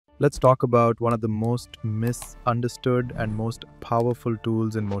Let's talk about one of the most misunderstood and most powerful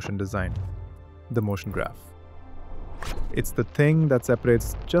tools in motion design, the motion graph. It's the thing that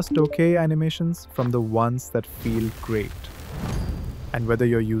separates just okay animations from the ones that feel great. And whether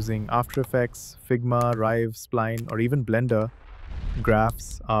you're using After Effects, Figma, Rive, Spline, or even Blender,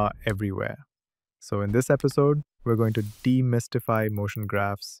 graphs are everywhere. So in this episode, we're going to demystify motion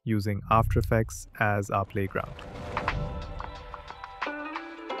graphs using After Effects as our playground.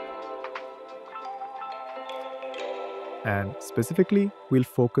 And specifically, we'll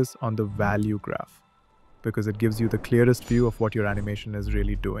focus on the value graph because it gives you the clearest view of what your animation is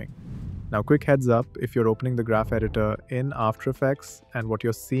really doing. Now, quick heads up, if you're opening the graph editor in After Effects and what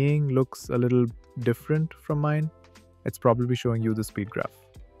you're seeing looks a little different from mine, it's probably showing you the speed graph.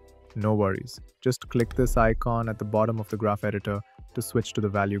 No worries, just click this icon at the bottom of the graph editor to switch to the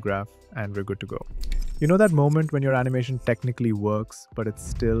value graph and we're good to go. You know that moment when your animation technically works, but it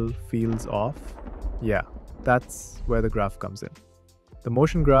still feels off? Yeah, that's where the graph comes in. The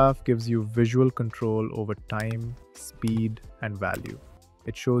motion graph gives you visual control over time, speed, and value.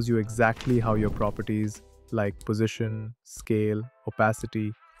 It shows you exactly how your properties like position, scale,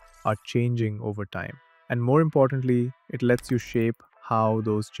 opacity are changing over time. And more importantly, it lets you shape how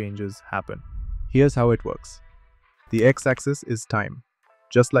those changes happen. Here's how it works. The x-axis is time,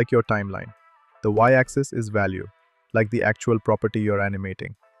 just like your timeline. The y-axis is value, like the actual property you're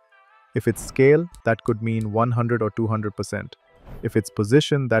animating. If it's scale, that could mean 100 or 200%. If it's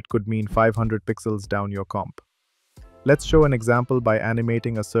position, that could mean 500 pixels down your comp. Let's show an example by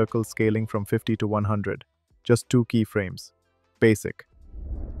animating a circle scaling from 50 to 100. Just 2 keyframes. Basic.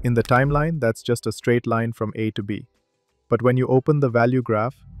 In the timeline, that's just a straight line from A to B. But when you open the value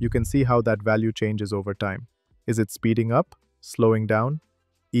graph, you can see how that value changes over time. Is it speeding up, slowing down,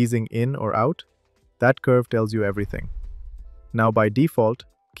 easing in or out? That curve tells you everything. Now by default,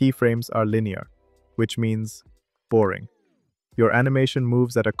 keyframes are linear, which means boring. Your animation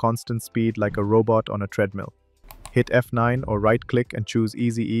moves at a constant speed like a robot on a treadmill. Hit F9 or right-click and choose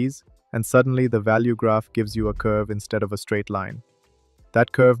Easy Ease, and suddenly the value graph gives you a curve instead of a straight line.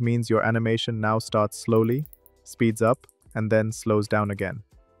 That curve means your animation now starts slowly, speeds up, and then slows down again.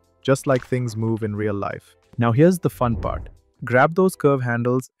 Just like things move in real life. Now here's the fun part. Grab those curve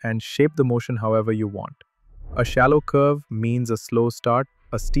handles and shape the motion however you want. A shallow curve means a slow start,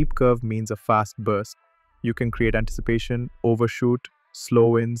 a steep curve means a fast burst. You can create anticipation, overshoot,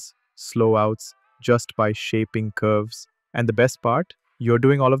 slow ins, slow outs, just by shaping curves. And the best part, you're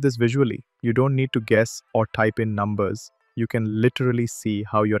doing all of this visually. You don't need to guess or type in numbers. You can literally see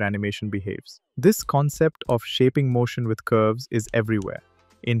how your animation behaves. This concept of shaping motion with curves is everywhere.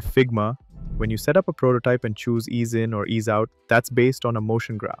 In Figma, when you set up a prototype and choose ease in or ease out, that's based on a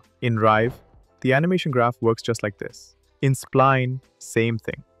motion graph. In Rive, the animation graph works just like this. In Spline, same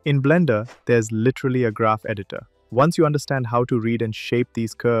thing. In Blender, there's literally a graph editor. Once you understand how to read and shape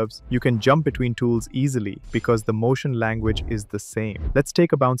these curves, you can jump between tools easily because the motion language is the same. Let's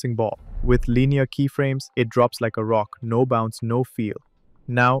take a bouncing ball. With linear keyframes, it drops like a rock, no bounce, no feel.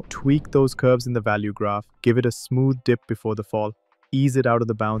 Now, tweak those curves in the value graph, give it a smooth dip before the fall, ease it out of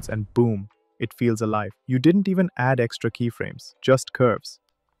the bounce, and boom, it feels alive. You didn't even add extra keyframes, just curves.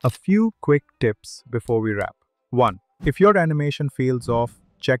 A few quick tips before we wrap. 1. If your animation feels off,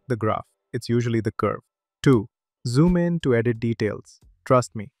 check the graph. It's usually the curve. 2. Zoom in to edit details.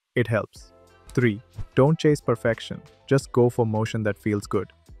 Trust me, it helps. 3. Don't chase perfection. Just go for motion that feels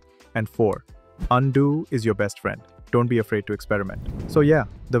good. And 4. Undo is your best friend. Don't be afraid to experiment. So yeah,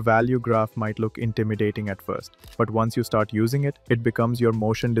 the value graph might look intimidating at first, but once you start using it, it becomes your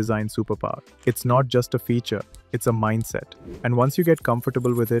motion design superpower. It's not just a feature, it's a mindset. And once you get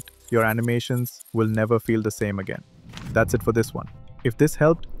comfortable with it, your animations will never feel the same again. That's it for this one. If this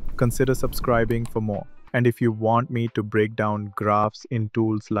helped, consider subscribing for more. And if you want me to break down graphs in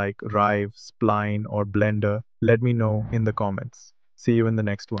tools like Rive, Spline, or Blender, let me know in the comments. See you in the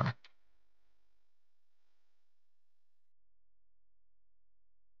next one.